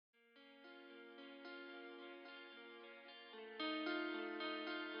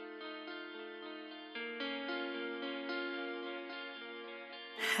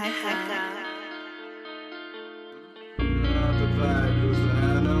The pack was the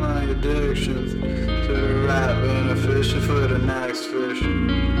hand of my addictions. To the rap and a fishing for the next fish.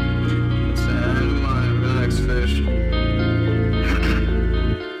 It's the hand of my next fish.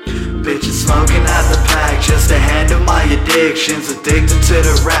 Bitches smoking out the pack just to handle my addictions. Addicted to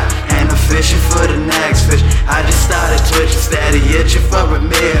the rap and I'm fishing for the next fish. I just started twitching, steady itching for $1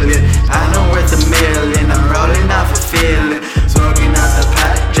 million. I know worth $1 million, I'm rolling off a feeling. Smoking out the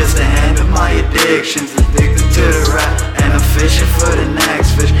pack just to handle my addictions. Addicted to the rap and I'm fishing for the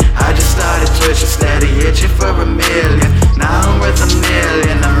next fish. I just started twitching, steady itching for $1 million. Now I'm worth $1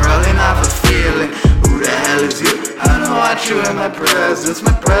 million, I'm rolling off a feeling. Who the hell is you? I don't want you in my presence.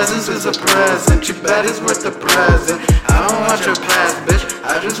 My presence is a present. You bet it's worth the present. I don't want your past, bitch.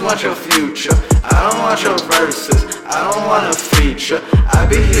 I just want your future. I don't want your verses. I don't want a feature. I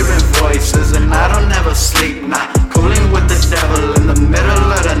be hearing voices and I don't ever sleep. Nah, cooling with the devil in the middle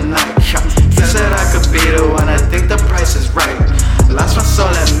of the night. He said I could be the one. I think the price is right. Lost my soul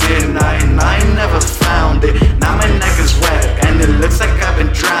at midnight and I ain't never found it. Now my neck is wet and it looks like I've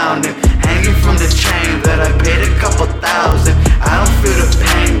been drowning. Hanging from the chain that I paid a couple thousand. I don't feel the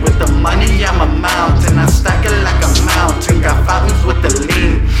pain with the money I'm a mountain. I stack it like a mountain. Got fountains with the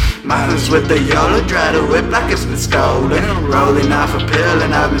lean, mountains with the YOLO. Dry the whip like it's been stolen. Rolling off a pill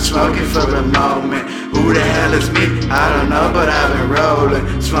and I've been smoking for the moment. Who the hell is me? I don't know, but I've been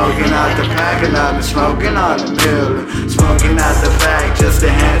rolling. Smoking out the pack and I've been smoking on the million. Smoking out the pack just to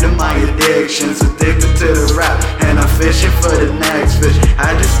handle my addictions. Addicted to the rap and I'm fishing for the next fish.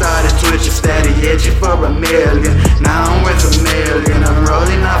 I just started twitching, steady itching for $1 million. Now I'm worth $1 million, I'm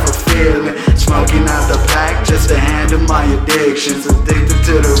rolling off a feeling. Smoking out the pack just to handle my addictions. Addicted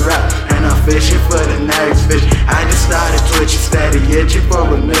to the rap and I'm fishing for the next fish. I just started twitching, steady itching for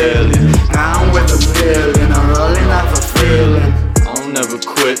 $1 million. Now I'm worth $1 million, I'm rolling off a feeling. I'll never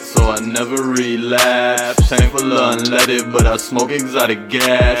quit, so I never relapse. Painful unleaded, but I smoke exotic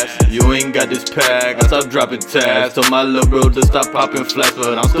gas. You ain't got this pack, I stop dropping tabs. Told my little bro to stop popping flash,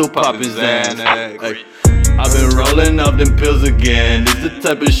 but I'm still popping Xanax. Ay. I've been rolling up them pills again. It's the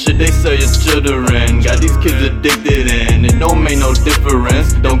type of shit they sell your children. Got these kids addicted in, it don't make no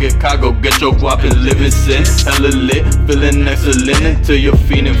difference. Don't get caught, go get your guap and live in sin. Hella lit, feeling excellent until you're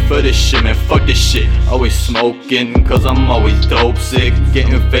feeling for this shit. Man, fuck this shit. Always smoking, cause I'm always dope sick.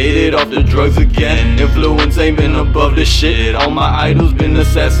 Getting faded off the drugs again. Influence ain't been above the shit. All my idols been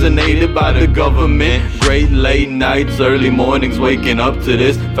assassinated by the government. Great late nights, early mornings, waking up to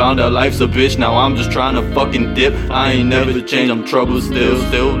this. Found out life's a bitch, now I'm just trying to fucking dip. I ain't never changed, I'm troubled still.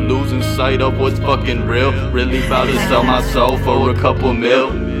 Still losing sight of what's fucking real. Really about to sell my soul for a couple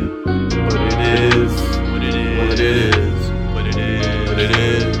mil. But it is what it is. What it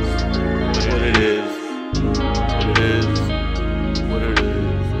is.